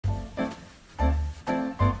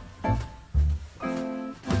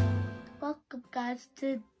guys,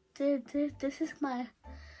 this is my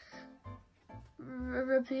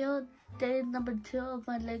reveal day number 2 of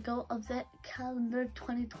my Lego Event Calendar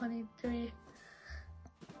 2023.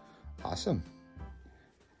 Awesome.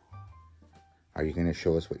 Are you going to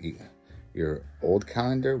show us what your old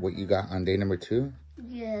calendar, what you got on day number 2?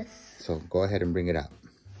 Yes. So go ahead and bring it up.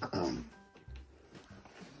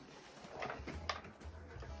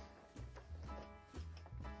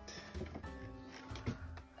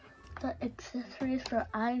 The accessories for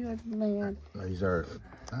Iron Man. These are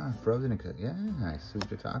frozen. Yeah, I see what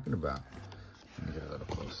you're talking about. Let me get a little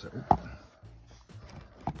closer.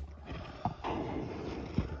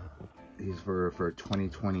 These were for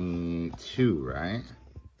 2022, right?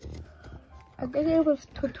 I think it was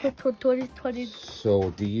 2020. So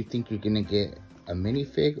do you think you're going to get a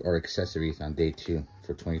minifig or accessories on day 2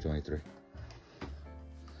 for 2023?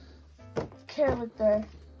 Character.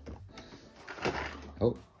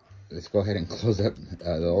 Oh, let's go ahead and close up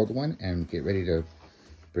the old one and get ready to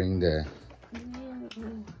bring the...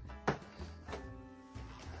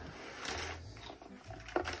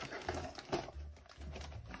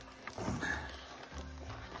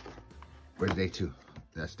 Where's day 2?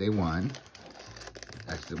 That's day 1.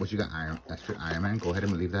 That's what you got. That's your Iron Man. Go ahead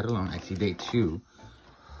and leave that alone. I see day 2.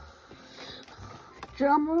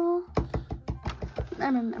 Drum roll.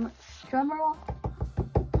 No. Drum roll.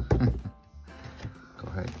 Go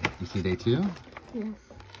ahead. You see day 2? Yes.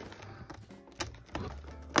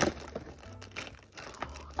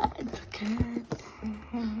 It's good.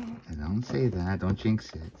 Don't say that. Don't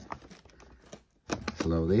jinx it.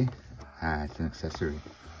 Slowly. It's an accessory.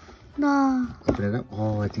 No. Open it up.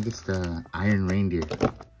 Oh, I think it's the Iron Reindeer.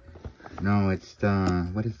 No, it's the...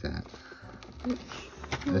 What is that?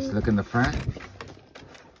 Let's look in the front.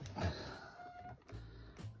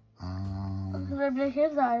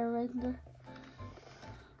 Here's the Iron Reindeer.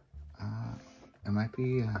 It might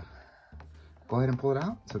be... Go ahead and pull it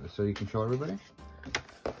out so you can show everybody.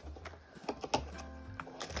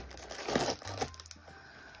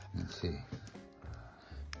 Let's see.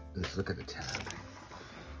 Let's look at the tab.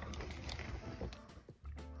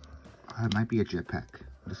 It might be a jetpack.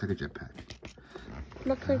 Looks like a jetpack.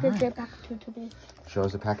 Looks like a jetpack too to me. Show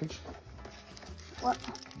us the package. What?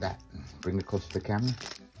 That. Bring it close to the camera.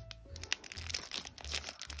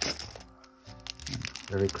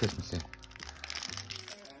 Very Christmassy.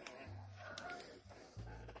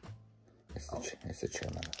 It's the chair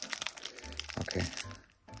level. Okay.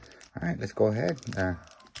 All right, let's go ahead.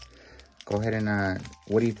 Go ahead and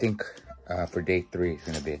what do you think for day 3 is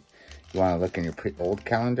gonna be? You want to look in your old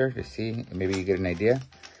calendar to see? Maybe you get an idea.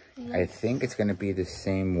 Yes. I think it's gonna be the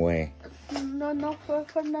same way. No. For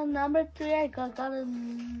the number 3, I got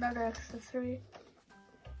another accessory.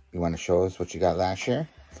 You want to show us what you got last year?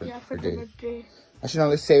 For day 3. Actually, no.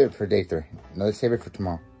 Let's save it for day 3. No, let's save it for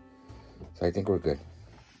tomorrow. So I think we're good.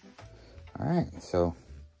 All right. So.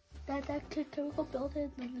 Can we go build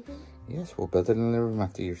it in the living room? Yes, we'll build it in the living room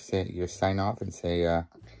after you sign off and say. Okay.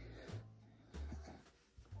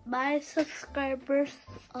 My subscribers,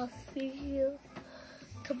 I'll see you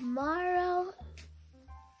tomorrow.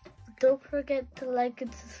 Don't forget to like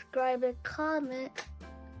and subscribe and comment.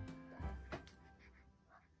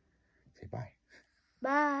 Say bye.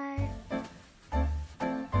 Bye.